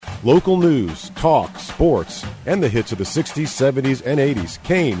Local news, talk, sports, and the hits of the 60s, 70s, and 80s.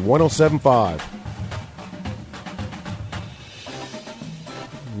 Kane 107.5.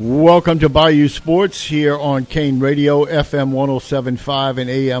 Welcome to Bayou Sports here on Kane Radio, FM 107.5 and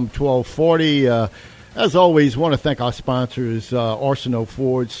AM 1240. As always, want to thank our sponsors, Arsenal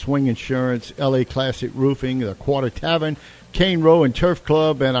Ford, Swing Insurance, LA Classic Roofing, the Quarter Tavern, Kane Row and Turf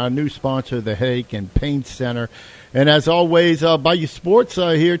Club, and our new sponsor, the Headache and Pain Center. And as always, Bayou Sports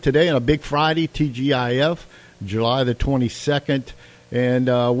here today on a big Friday, TGIF, July the 22nd.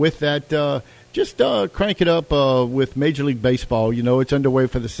 And with that, just crank it up with Major League Baseball. You know, it's underway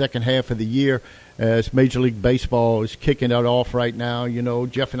for the second half of the year as Major League Baseball is kicking it off right now. You know,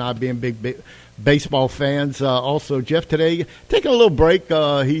 Jeff and I being big baseball fans. Also, Jeff today taking a little break.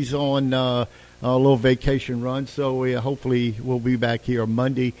 He's on a little vacation run, so hopefully we'll be back here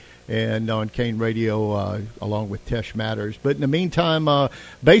Monday and on Kane Radio along with Tesh Matters. But in the meantime,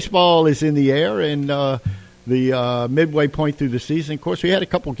 baseball is in the air, and the midway point through the season. Of course, we had a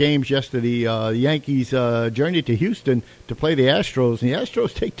couple games yesterday. The Yankees journeyed to Houston to play the Astros, and the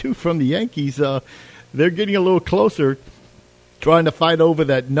Astros take two from the Yankees. They're getting a little closer, trying to fight over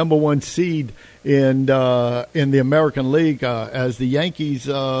that number one seed in the American League. As the Yankees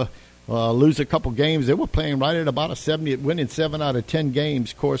lose a couple games, they were playing right at about a 70, winning 7 out of 10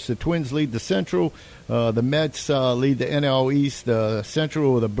 games. Of course, the Twins lead the Central. The Mets lead the NL East. The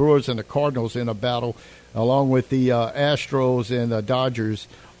Central, the Brewers, and the Cardinals in a battle, along with the Astros and the Dodgers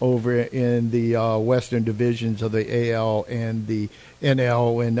over in the Western divisions of the AL and the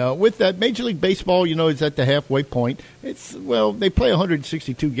NL. And with that, Major League Baseball, you know, is at the halfway point. They play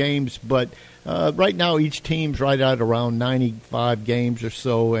 162 games, but right now each team's right at around 95 games or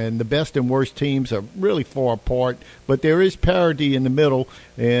so, and the best and worst teams are really far apart, but there is parity in the middle.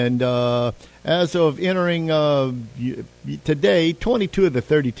 And as of entering today, 22 of the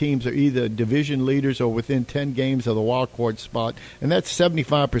 30 teams are either division leaders or within 10 games of the wild card spot, and that's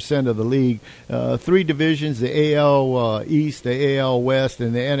 75% of the league. 3 divisions, the AL East, the AL West,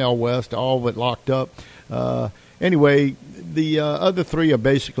 and the NL West, all but locked up. Anyway, the other 3 are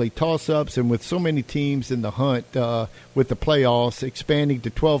basically toss-ups, and with so many teams in the hunt with the playoffs expanding to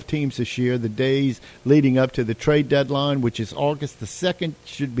 12 teams this year, the days leading up to the trade deadline, which is August the 2nd,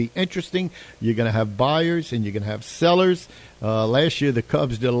 should be interesting. You're going to have buyers and you're going to have sellers. Last year, the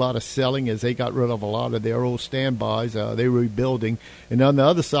Cubs did a lot of selling as they got rid of a lot of their old standbys. They were rebuilding. And on the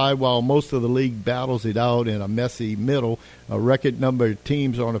other side, while most of the league battles it out in a messy middle, a record number of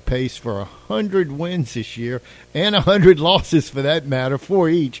teams on a pace for 100 wins this year and 100 losses for that matter, 4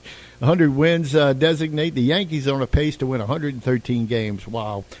 each. 100 wins designate the Yankees on a pace to win 113 games.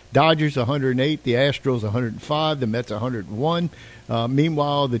 Wow. Dodgers 108, the Astros 105, the Mets 101.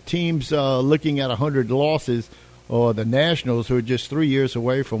 Meanwhile, the teams looking at 100 losses, or the Nationals, who are just 3 years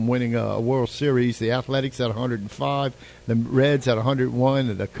away from winning a World Series, the Athletics at 105, the Reds at 101,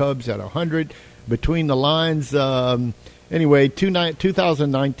 and the Cubs at 100. Between the lines, anyway,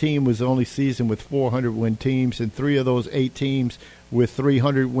 2019 was the only season with 400-win teams, and 3 of those 8 teams with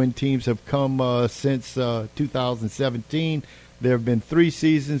 300-win teams have come since 2017. There have been 3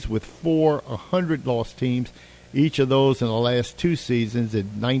 seasons with 4 100-loss teams, each of those in the last 2 seasons,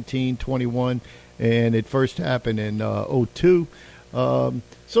 in 19, 21, and it first happened in 2002.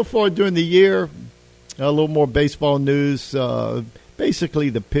 So far during the year, a little more baseball news. Basically,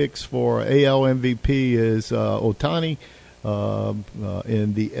 the picks for AL MVP is Ohtani.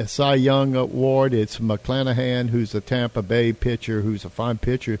 In the Cy Young Award, it's McClanahan, who's a Tampa Bay pitcher, who's a fine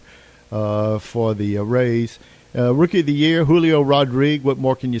pitcher for the Rays. Rookie of the Year, Julio Rodriguez. What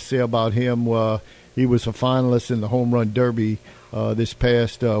more can you say about him? He was a finalist in the Home Run Derby this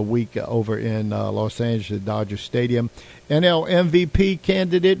past week over in Los Angeles, Dodger Stadium. NL MVP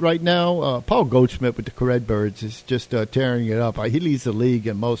candidate right now, Paul Goldschmidt with the Redbirds is just tearing it up. He leads the league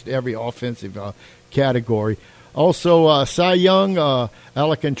in most every offensive category. Also, Cy Young,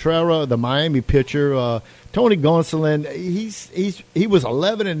 Alcantara, the Miami pitcher, Tony Gonsolin. He was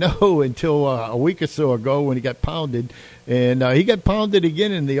 11-0 until a week or so ago when he got pounded, and he got pounded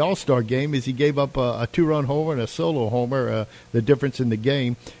again in the All-Star game as he gave up a 2-run homer and a solo homer. The difference in the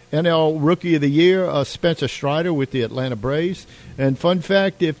game. NL Rookie of the Year, Spencer Strider with the Atlanta Braves. And fun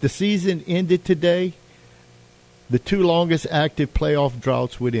fact: if the season ended today, the 2 longest active playoff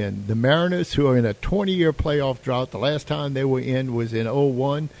droughts would end. The Mariners, who are in a 20-year playoff drought, the last time they were in was in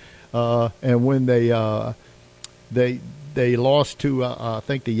 2001, and when they lost to, I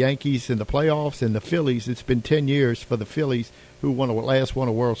think, the Yankees in the playoffs, and the Phillies. It's been 10 years for the Phillies, who won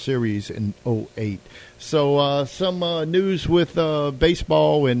a World Series in 2008. So some news with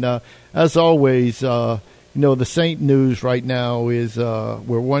baseball, and as always, the Saint news right now is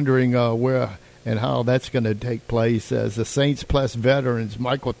we're wondering where and how that's going to take place as the Saints plus veterans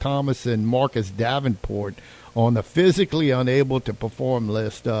Michael Thomas and Marcus Davenport on the physically unable to perform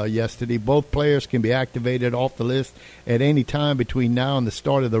list yesterday. Both players can be activated off the list at any time between now and the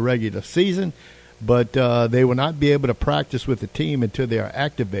start of the regular season, but they will not be able to practice with the team until they are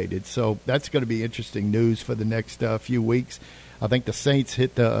activated. So that's going to be interesting news for the next few weeks. I think the Saints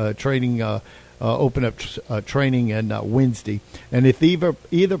hit the training open up training on Wednesday. And if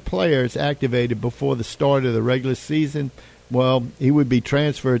either player is activated before the start of the regular season, well, he would be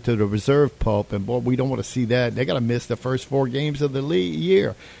transferred to the reserve pup, and boy, we don't want to see that. They got to miss the first 4 games of the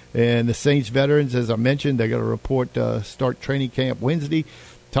year. And the Saints veterans, as I mentioned, they got to report start training camp Wednesday.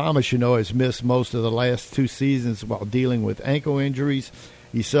 Thomas, has missed most of the last 2 seasons while dealing with ankle injuries.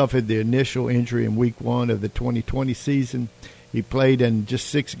 He suffered the initial injury in Week 1 of the 2020 season. He played in just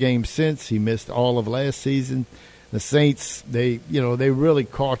 6 games since. He missed all of last season. The Saints, they really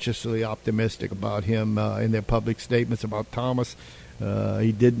cautiously optimistic about him in their public statements about Thomas.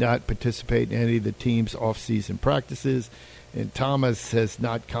 He did not participate in any of the team's off-season practices, and Thomas has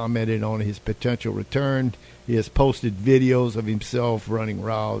not commented on his potential return. He has posted videos of himself running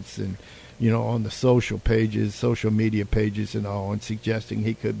routes and, on the social media pages and all, and suggesting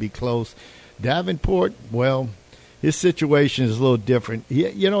he could be close. Davenport, well, his situation is a little different. He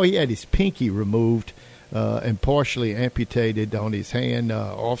had his pinky removed and partially amputated on his hand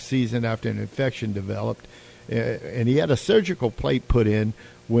off-season after an infection developed. And he had a surgical plate put in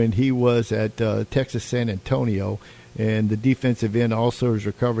when he was at Texas San Antonio. And the defensive end also is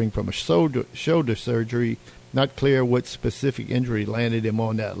recovering from a shoulder surgery. Not clear what specific injury landed him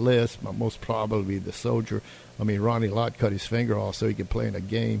on that list, but most probably the soldier. Ronnie Lott cut his finger off so he could play in a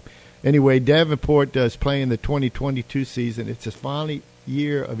game. Anyway, Davenport is playing the 2022 season. It's his final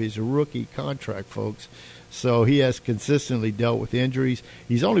year of his rookie contract, folks. So he has consistently dealt with injuries.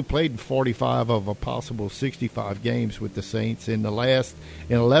 He's only played in 45 of a possible 65 games with the Saints. In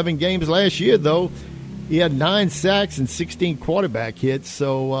 11 games last year, though, he had 9 sacks and 16 quarterback hits.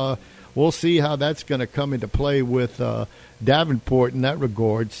 So we'll see how that's going to come into play with Davenport in that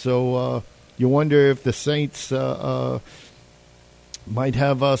regard. So you wonder if the Saints might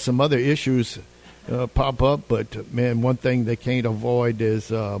have some other issues pop up, but man, one thing they can't avoid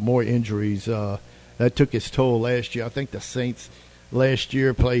is more injuries. That took its toll last year. I think the Saints last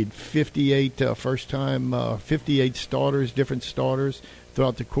year played 58 58 starters, different starters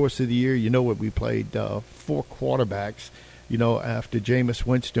throughout the course of the year. We played 4 quarterbacks. After Jameis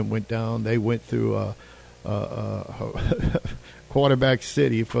Winston went down, they went through quarterback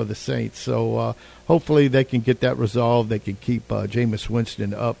city for the Saints. So hopefully they can get that resolved. They can keep Jameis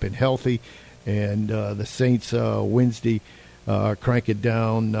Winston up and healthy. And the Saints Wednesday crank it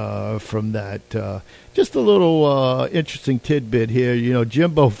down from that. Just a little interesting tidbit here.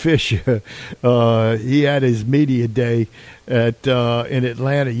 Jimbo Fisher, he had his media day in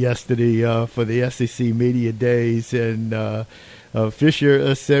Atlanta yesterday for the SEC Media Days. And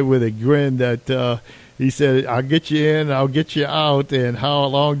Fisher said with a grin that he said, "I'll get you in, I'll get you out, and how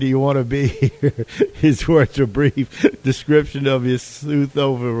long do you want to be here?" His words are brief description of his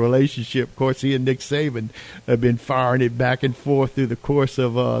smooth-over relationship. Of course, he and Nick Saban have been firing it back and forth through the course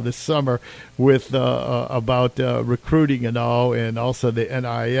of the summer with about recruiting and all, and also the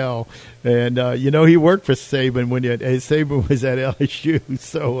NIL. And, he worked for Saban when Saban was at LSU.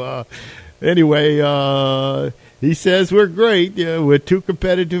 So, anyway, he says we're great. We're 2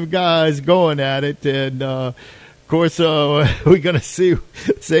 competitive guys going at it. And, of course, we're going to see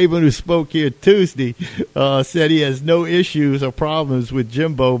Saban, who spoke here Tuesday, said he has no issues or problems with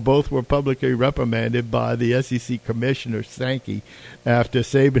Jimbo. Both were publicly reprimanded by the SEC Commissioner Sankey after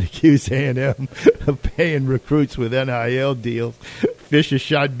Saban accused A&M of paying recruits with NIL deals. Fisher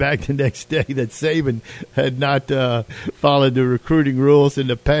shot back the next day that Saban had not followed the recruiting rules in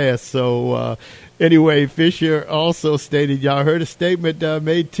the past. So, anyway, Fisher also stated, y'all heard a statement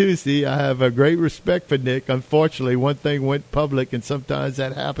made Tuesday. I have a great respect for Nick. Unfortunately, one thing went public, and sometimes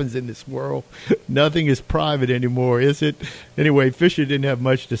that happens in this world. Nothing is private anymore, is it? Anyway, Fisher didn't have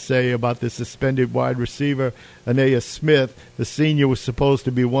much to say about the suspended wide receiver, Anaya Smith. The senior was supposed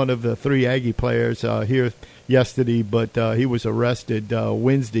to be one of the 3 Aggie players here yesterday, but he was arrested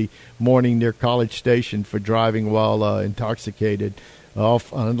Wednesday morning near College Station for driving while intoxicated,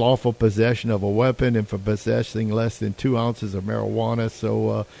 unlawful possession of a weapon, and for possessing less than 2 ounces of marijuana.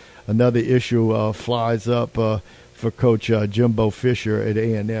 So another issue flies up for Coach Jimbo Fisher at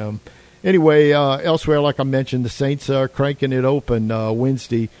A&M. Anyway, elsewhere, like I mentioned, the Saints are cranking it open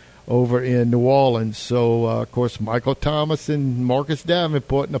Wednesday over in New Orleans. So, of course, Michael Thomas and Marcus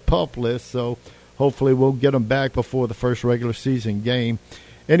Davenport in the PUP list. So hopefully we'll get them back before the first regular season game.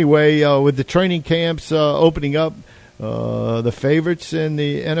 Anyway, with the training camps opening up, the favorites in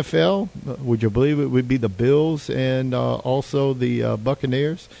the NFL, would you believe it would be the Bills and also the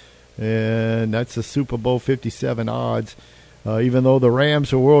Buccaneers? And that's the Super Bowl 57 odds. Even though the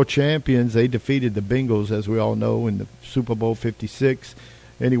Rams are world champions, they defeated the Bengals, as we all know, in the Super Bowl 56.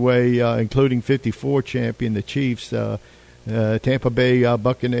 Anyway, including 54 champion, the Chiefs. Tampa Bay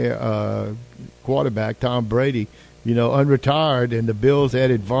Buccaneer quarterback Tom Brady, unretired, and the Bills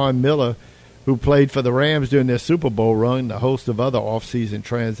added Von Miller, who played for the Rams during their Super Bowl run, a host of other offseason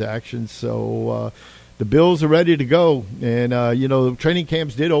transactions. So the Bills are ready to go. And, the training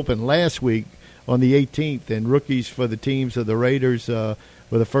camps did open last week on the 18th, and rookies for the teams of the Raiders were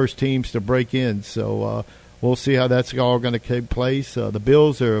the first teams to break in. So we'll see how that's all going to take place. The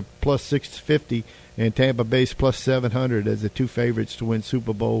Bills are plus 650, and Tampa Bay's plus 700 as the two favorites to win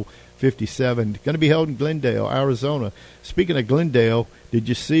Super Bowl 57. Going to be held in Glendale, Arizona. Speaking of Glendale, did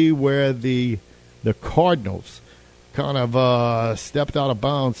you see where the Cardinals kind of stepped out of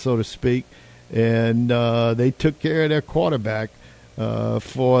bounds, so to speak, and they took care of their quarterback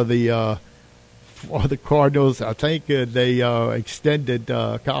for the Cardinals? I think they extended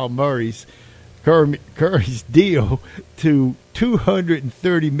Kyle Curry's deal to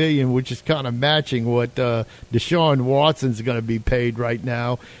 $230 million, which is kind of matching what Deshaun Watson's going to be paid right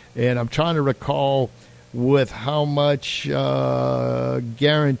now. And I'm trying to recall with how much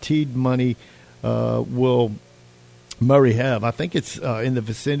guaranteed money will Murray have. I think it's in the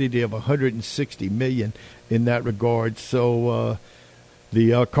vicinity of $160 million in that regard. So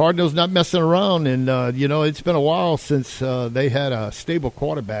the Cardinals not messing around, and, it's been a while since they had a stable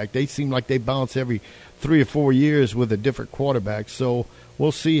quarterback. They seem like they bounce every 3 or 4 years with a different quarterback. So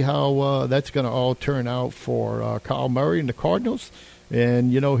we'll see how that's going to all turn out for Kyle Murray and the Cardinals.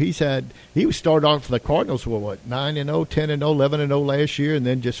 And, he started off for the Cardinals with, 9-0, 10-0, 11-0 last year, and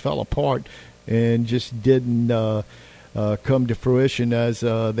then just fell apart and just didn't come to fruition as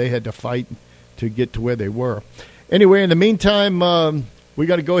they had to fight to get to where they were. Anyway, in the meantime, we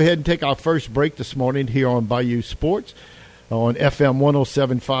got to go ahead and take our first break this morning here on Bayou Sports on FM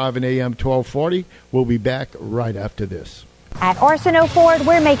 107.5 and AM 1240. We'll be back right after this. At Arsenault Ford,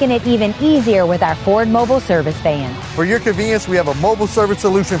 we're making it even easier with our Ford Mobile Service Van. For your convenience, we have a mobile service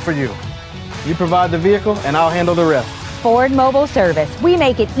solution for you. You provide the vehicle, and I'll handle the rest. Ford Mobile Service. We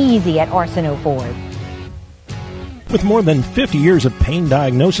make it easy at Arsenault Ford. With more than 50 years of pain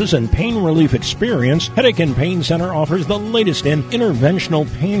diagnosis and pain relief experience, Headache and Pain Center offers the latest in interventional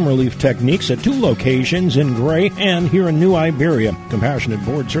pain relief techniques at 2 locations in Gray and here in New Iberia. Compassionate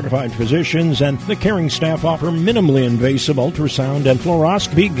board-certified physicians and the caring staff offer minimally invasive ultrasound and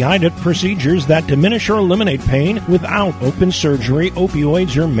fluoroscopy-guided procedures that diminish or eliminate pain without open surgery,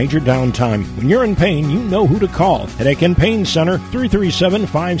 opioids, or major downtime. When you're in pain, you know who to call. Headache and Pain Center,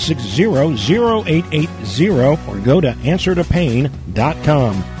 337-560-0880, or go to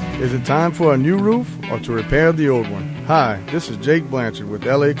answertopain.com. Is it time for a new roof or to repair the old one? Hi, this is Jake Blanchard with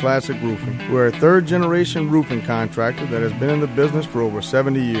LA Classic Roofing. We're a third-generation roofing contractor that has been in the business for over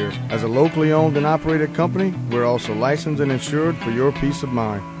 70 years. As a locally owned and operated company, we're also licensed and insured for your peace of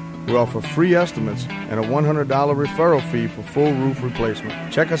mind. We offer free estimates and a $100 referral fee for full roof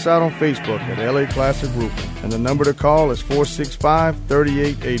replacement. Check us out on Facebook at LA Classic Roofing, and the number to call is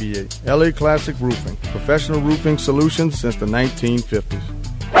 465-3888. LA Classic Roofing, professional roofing solutions since the 1950s.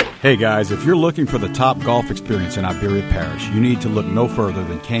 Hey guys, if you're looking for the top golf experience in Iberia Parish, you need to look no further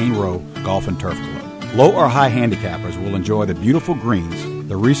than Cane Row Golf and Turf Club. Low or high handicappers will enjoy the beautiful greens,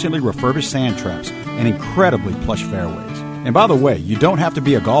 the recently refurbished sand traps, and incredibly plush fairways. And by the way, you don't have to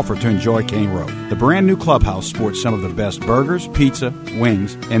be a golfer to enjoy Cane Row. The brand new clubhouse sports some of the best burgers, pizza,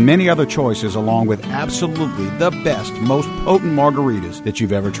 wings, and many other choices, along with absolutely the best, most potent margaritas that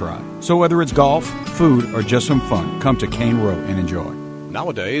you've ever tried. So whether it's golf, food, or just some fun, come to Cane Row and enjoy.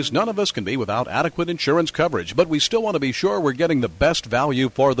 Nowadays, none of us can be without adequate insurance coverage, but we still want to be sure we're getting the best value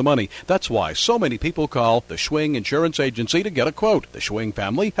for the money. That's why so many people call the Schwing Insurance Agency to get a quote. The Schwing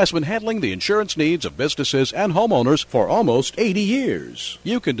family has been handling the insurance needs of businesses and homeowners for almost 80 years.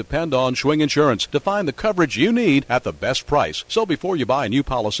 You can depend on Schwing Insurance to find the coverage you need at the best price. So before you buy a new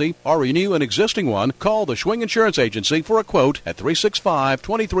policy or renew an existing one, call the Schwing Insurance Agency for a quote at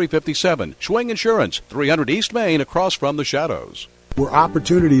 365-2357. Schwing Insurance, 300 East Main, across from the Shadows. Where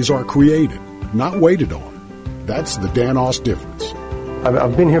opportunities are created, not waited on. That's the Danos difference.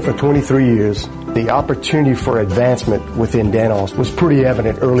 I've been here for 23 years. The opportunity for advancement within Danos was pretty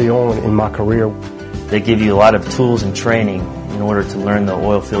evident early on in my career. They give you a lot of tools and training in order to learn the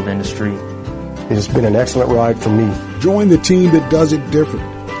oil field industry. It has been an excellent ride for me. Join the team that does it different.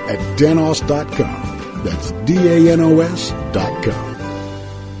 at danos.com. That's DANOS.com.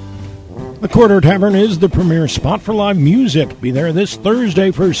 The Quarter Tavern is the premier spot for live music. Be there this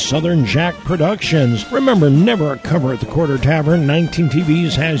Thursday for Southern Jack Productions. Remember, never a cover at the Quarter Tavern. 19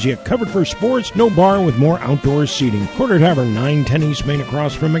 TVs has you covered for sports. No bar with more outdoor seating. Quarter Tavern, 910 East Main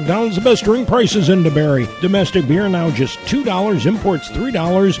across from McDonald's. The best drink prices in DeBerry. Domestic beer now just $2. Imports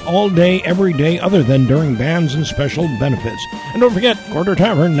 $3 all day, every day, other than during bands and special benefits. And don't forget, Quarter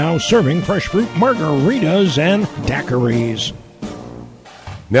Tavern now serving fresh fruit margaritas and daiquiris.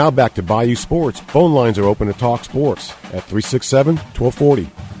 Now back to Bayou Sports. Phone lines are open to talk sports at 367-1240.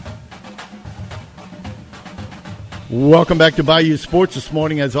 Welcome back to Bayou Sports this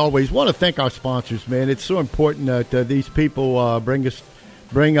morning. As always, want to thank our sponsors, man. It's so important that these people bring us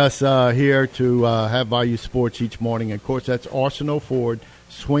here to have Bayou Sports each morning. And of course, that's Arsenal Ford,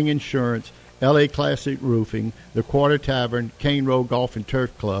 Swing Insurance, LA Classic Roofing, the Quarter Tavern, Cane Road Golf and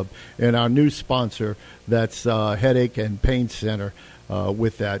Turf Club, and our new sponsor, that's Headache and Pain Center.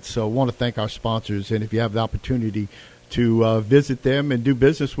 With that. So I want to thank our sponsors, and if you have the opportunity to visit them and do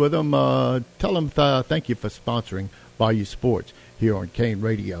business with them, tell them thank you for sponsoring Bayou Sports here on Cane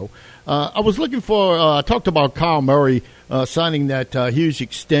Radio. I was looking for, I talked about Kyle Murray signing that huge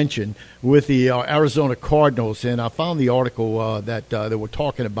extension with the Arizona Cardinals, and I found the article that they were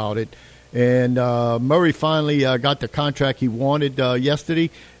talking about it. And Murray finally got the contract he wanted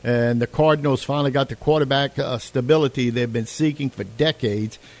yesterday, and the Cardinals finally got the quarterback stability they've been seeking for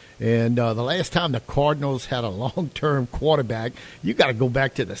decades. And the last time the Cardinals had a long-term quarterback, you got to go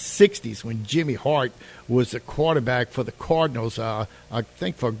back to the 60s when Jimmy Hart was the quarterback for the Cardinals, I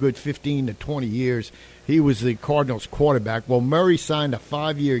think for a good 15 to 20 years. He was the Cardinals quarterback. Well, Murray signed a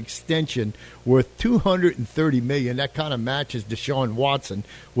 5-year extension worth $230 million. That kind of matches Deshaun Watson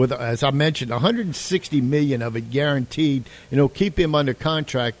with, as I mentioned, $160 million of it guaranteed. Keep him under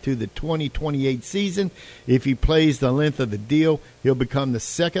contract to the 2028 season. If he plays the length of the deal, he'll become the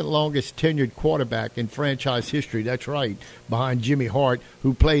second longest tenured quarterback in franchise history. That's right, behind Jimmy Hart,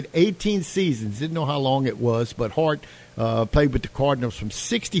 who played 18 seasons. Didn't know how long it was, but Hart played with the Cardinals from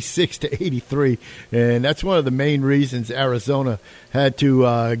 66 to 83, and that's one of the main reasons Arizona had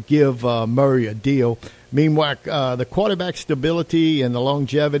to give Murray a deal. Meanwhile, the quarterback stability and the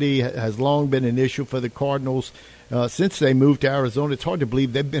longevity has long been an issue for the Cardinals since they moved to Arizona. It's hard to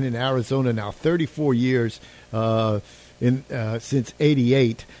believe they've been in Arizona now 34 years since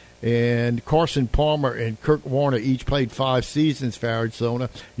 88. And Carson Palmer and Kirk Warner each played 5 seasons for Arizona.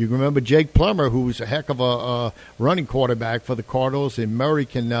 You remember Jake Plummer, who was a heck of a running quarterback for the Cardinals, and Murray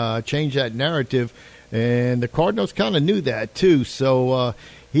can change that narrative. And the Cardinals kind of knew that, too. So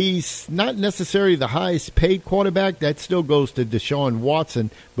he's not necessarily the highest paid quarterback. That still goes to Deshaun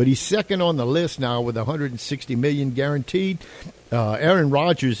Watson, but he's second on the list now with $160 million guaranteed. Aaron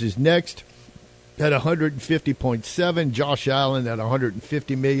Rodgers is next at $150.7, Josh Allen at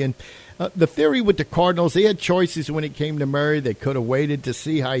 $150 million. The theory with the Cardinals, they had choices when it came to Murray. They could have waited to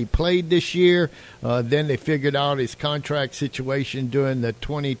see how he played this year. Then they figured out his contract situation during the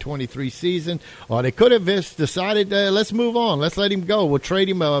 2023 season. Or they could have just decided, let's move on. Let's let him go. We'll trade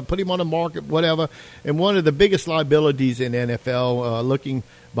him, put him on the market, whatever. And one of the biggest liabilities in NFL, looking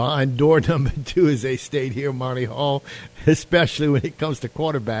behind door number 2 as they stayed here, Monty Hall, especially when it comes to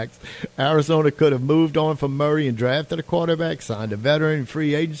quarterbacks. Arizona could have moved on from Murray and drafted a quarterback, signed a veteran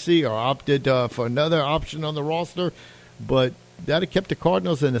free agency, or opted for another option on the roster. But that had kept the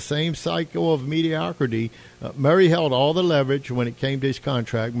Cardinals in the same cycle of mediocrity. Murray held all the leverage when it came to his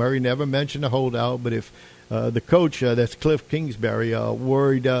contract. Murray never mentioned a holdout, but if the coach, that's Cliff Kingsbury,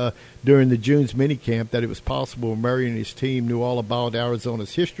 worried during the June's minicamp that it was possible Murray and his team knew all about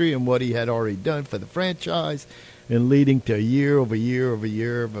Arizona's history and what he had already done for the franchise, and leading to year over year over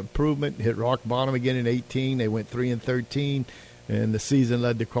year of improvement. Hit rock bottom again in 18. They went 3-13, and the season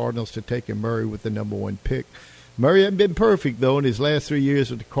led the Cardinals to taking Murray with the number 1 pick. Murray hadn't been perfect, though, in his last 3 years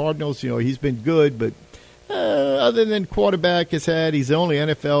with the Cardinals. He's been good, but other than quarterback he's the only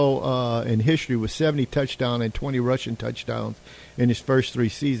NFL in history with 70 touchdowns and 20 rushing touchdowns in his first 3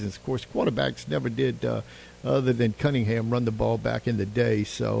 seasons. Of course, quarterbacks never did, other than Cunningham, run the ball back in the day.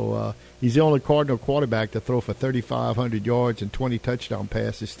 So he's the only Cardinal quarterback to throw for 3,500 yards and 20 touchdown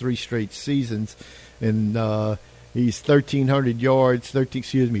passes 3 straight seasons. And he's 1,300 yards,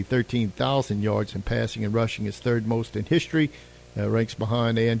 13,000 yards in passing and rushing, is third most in history. Ranks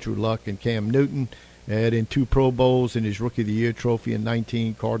behind Andrew Luck and Cam Newton. Had in 2 Pro Bowls and his Rookie of the Year trophy in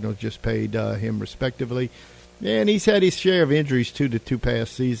 19. Cardinals just paid him respectively. And he's had his share of injuries, too, the 2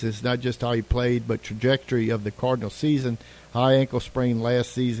 past seasons. Not just how he played, but trajectory of the Cardinal season. High ankle sprain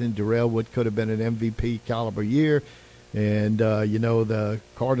last season. Darrell Wood could have been an MVP caliber year. And, the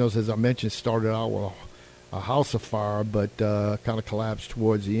Cardinals, as I mentioned, started out with a house of fire, but kind of collapsed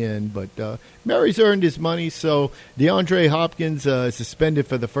towards the end. But Mary's earned his money, so DeAndre Hopkins is suspended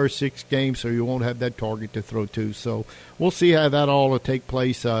for the first 6 games, so he won't have that target to throw to. So we'll see how that all will take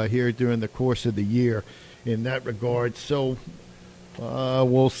place here during the course of the year in that regard. So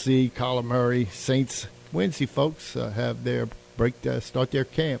we'll see. Kyler Murray, Saints Wednesday, folks, have their start their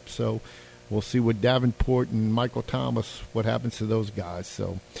camp. So we'll see what Davenport and Michael Thomas, what happens to those guys.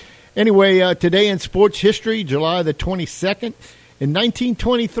 So anyway, today in sports history, July the 22nd, in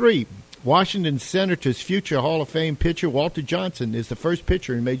 1923, Washington Senators' future Hall of Fame pitcher Walter Johnson is the first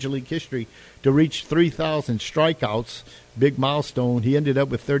pitcher in Major League history to reach 3,000 strikeouts. Big milestone. He ended up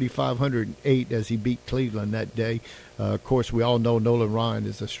with 3,508 as he beat Cleveland that day. Of course, we all know Nolan Ryan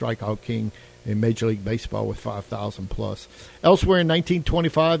is the strikeout king in Major League Baseball with 5,000 plus. Elsewhere in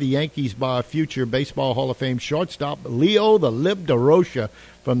 1925, the Yankees buy future Baseball Hall of Fame shortstop Leo the Lip DeRocha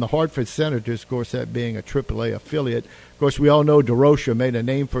from the Hartford Senators, of course, that being a AAA affiliate. Of course, we all know DeRocha made a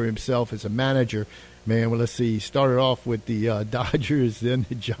name for himself as a manager. Man, well, let's see. He started off with the Dodgers, then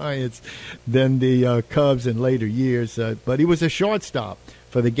the Giants, then the Cubs in later years. But he was a shortstop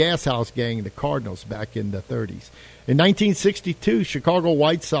for the Gas House Gang, the Cardinals, back in the 30s. In 1962, Chicago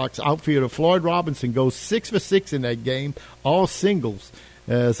White Sox outfielder Floyd Robinson goes 6 for 6 in that game, all singles,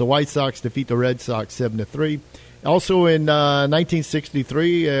 as the White Sox defeat the Red Sox 7-3. Also in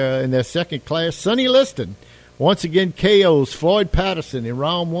 1963, in their second class, Sonny Liston once again KOs Floyd Patterson in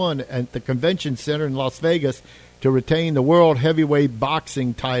round 1 at the Convention Center in Las Vegas to retain the World Heavyweight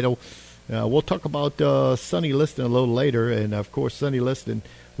Boxing title. We'll talk about Sonny Liston a little later, and, of course, Sonny Liston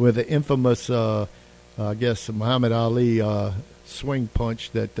with the infamous, Muhammad Ali swing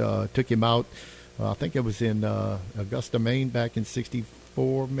punch that took him out. I think it was in Augusta, Maine back in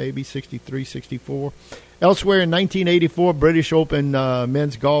 64, maybe 63, 64. Elsewhere in 1984, British Open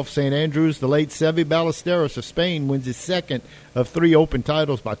men's golf, St. Andrews, the late Seve Ballesteros of Spain wins his second of 3 Open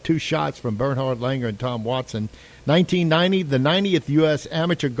titles by 2 shots from Bernhard Langer and Tom Watson. 1990, the 90th U.S.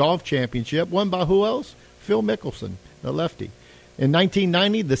 Amateur Golf Championship, won by who else? Phil Mickelson, the lefty. In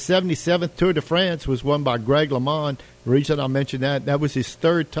 1990, the 77th Tour de France was won by Greg LeMond. The reason I mentioned that was his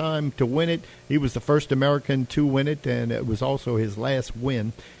 3rd time to win it. He was the first American to win it, and it was also his last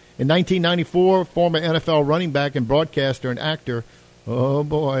win. In 1994, former NFL running back and broadcaster and actor, oh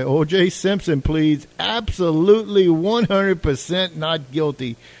boy, O.J. Simpson pleads absolutely 100% not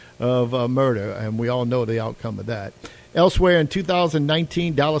guilty of murder, and we all know the outcome of that. Elsewhere in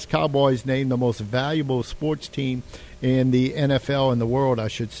 2019, Dallas Cowboys named the most valuable sports team in the NFL, in the world, I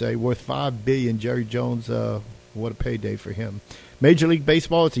should say, worth $5 billion. Jerry Jones, what a payday for him. Major League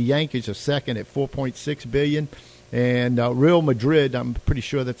Baseball, it's the Yankees are second at $4.6 billion. And Real Madrid, I'm pretty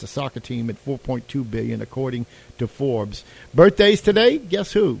sure that's a soccer team, at $4.2 billion, according to Forbes. Birthdays today,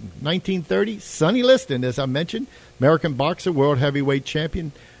 guess who? 1930, Sonny Liston, as I mentioned, American boxer, world heavyweight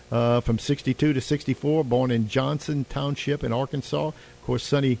champion from 62 to 64, born in Johnson Township in Arkansas. Of course,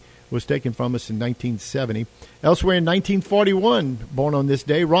 Sonny was taken from us in 1970. Elsewhere in 1941, born on this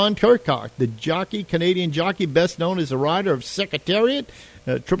day, Ron Turcotte, the jockey, Canadian jockey, best known as the rider of Secretariat,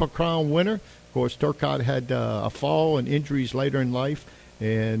 Triple Crown winner. Of course, Turcotte had a fall and injuries later in life,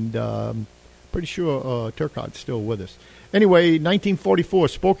 and pretty sure Turcotte's still with us. Anyway, 1944,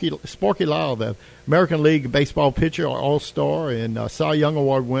 Sparky Lyle, the American League baseball pitcher, all-star, and Cy Young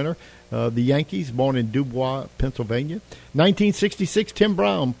Award winner, the Yankees, born in Dubois, Pennsylvania. 1966, Tim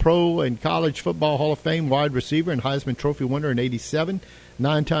Brown, Pro and College Football Hall of Fame wide receiver and Heisman Trophy winner in 87.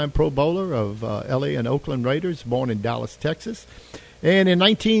 9-time Pro Bowler of L.A. and Oakland Raiders, born in Dallas, Texas. And in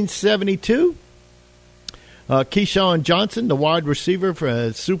 1972, Keyshawn Johnson, the wide receiver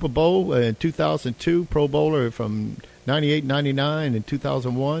for Super Bowl in 2002, Pro Bowler from 98, 99, and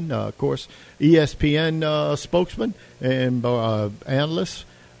 2001. Of course, ESPN spokesman and analyst,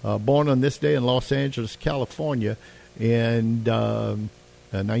 born on this day in Los Angeles, California, in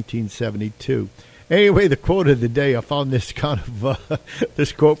 1972. Anyway, the quote of the day, I found this kind of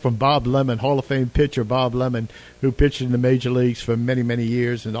this quote from Bob Lemon, Hall of Fame pitcher Bob Lemon, who pitched in the major leagues for many, many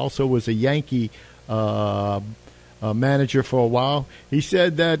years and also was a Yankee manager for a while. He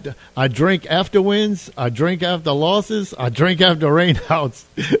said that I drink after wins, I drink after losses, I drink after rainouts.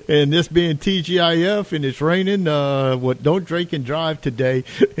 And this being TGIF and it's raining, don't drink and drive today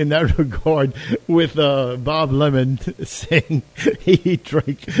in that regard, with Bob Lemon saying he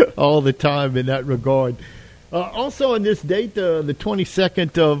drank all the time in that regard. Also on this date, the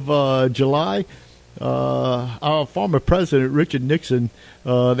 22nd of July, our former president, Richard Nixon,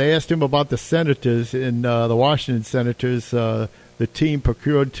 they asked him about the senators in the Washington Senators. The the team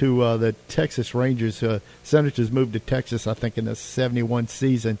procured to the Texas Rangers. Senators moved to Texas, I think, in the 71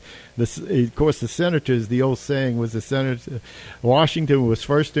 season. Of course, the Senators, the old saying was Washington was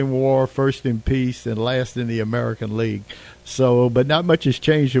first in war, first in peace, and last in the American League. So, but not much has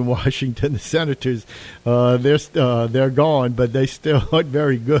changed in Washington. The Senators, they're gone, but they still aren't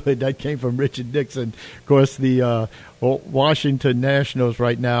very good. That came from Richard Nixon. Of course, the Washington Nationals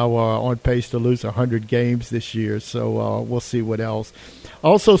right now are on pace to lose 100 games this year. So we'll see what else.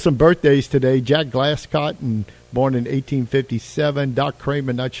 Also, some birthdays today. Jack Glasscott, born in 1857. Doc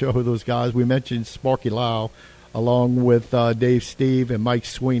Kramer, not sure who those guys. We mentioned Sparky Lau, along with Dave Steve and Mike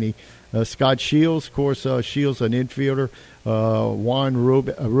Sweeney. Scott Shields, of course, Shields, an infielder. Juan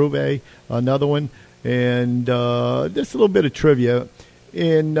Rube, another one. And just a little bit of trivia.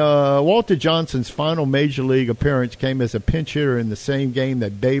 In Walter Johnson's final Major League appearance came as a pinch hitter in the same game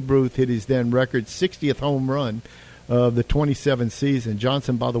that Babe Ruth hit his then record 60th home run of the 27 season.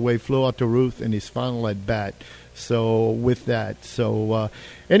 Johnson, by the way, flew out to Ruth in his final at-bat. So with that. So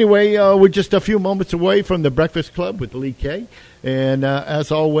anyway, we're just a few moments away from the Breakfast Club with Lee Kay. And as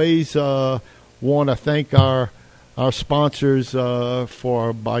always, want to thank our sponsors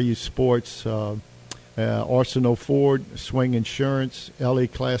for Bayou Sports, Arsenal Ford, Swing Insurance, LA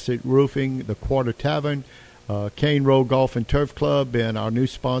Classic Roofing, the Quarter Tavern, Cane Row Golf and Turf Club, and our new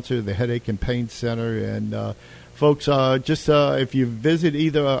sponsor, the Headache and Pain Center. And folks, if you visit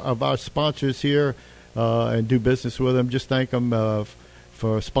either of our sponsors here and do business with them, just thank them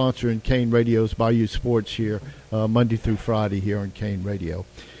for sponsoring Cane Radio's Bayou Sports here Monday through Friday here on Cane Radio.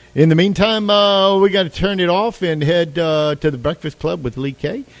 In the meantime, we got to turn it off and head to the Breakfast Club with Lee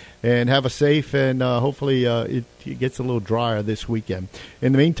Kay, and have a safe and hopefully it gets a little drier this weekend.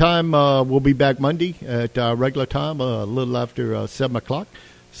 In the meantime, we'll be back Monday at regular time, a little after 7 o'clock.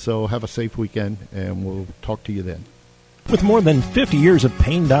 So have a safe weekend, and we'll talk to you then. With more than 50 years of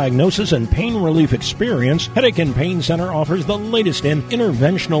pain diagnosis and pain relief experience, Headache and Pain Center offers the latest in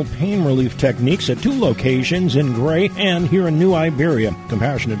interventional pain relief techniques at 2 locations in Gray and here in New Iberia.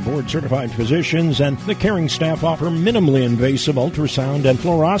 Compassionate board-certified physicians and the caring staff offer minimally invasive ultrasound and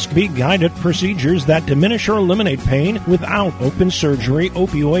fluoroscopy-guided procedures that diminish or eliminate pain without open surgery,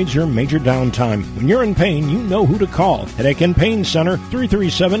 opioids, or major downtime. When you're in pain, you know who to call. Headache and Pain Center,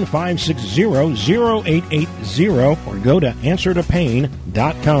 337-560-0880, or go to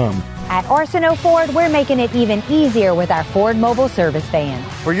answertopain.com. At Arsenault Ford, we're making it even easier with our Ford mobile service van.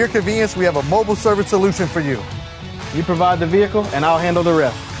 For your convenience, we have a mobile service solution for you. You provide the vehicle, and I'll handle the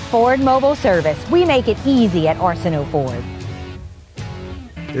rest. Ford Mobile Service. We make it easy at Arsenault Ford.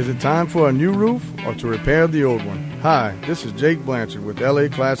 Is it time for a new roof or to repair the old one? Hi, this is Jake Blanchard with LA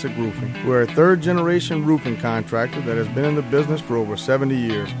Classic Roofing. We're a third-generation roofing contractor that has been in the business for over 70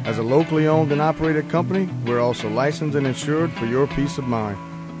 years. As a locally owned and operated company, we're also licensed and insured for your peace of mind.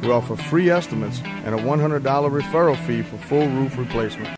 We offer free estimates and a $100 referral fee for full roof replacement.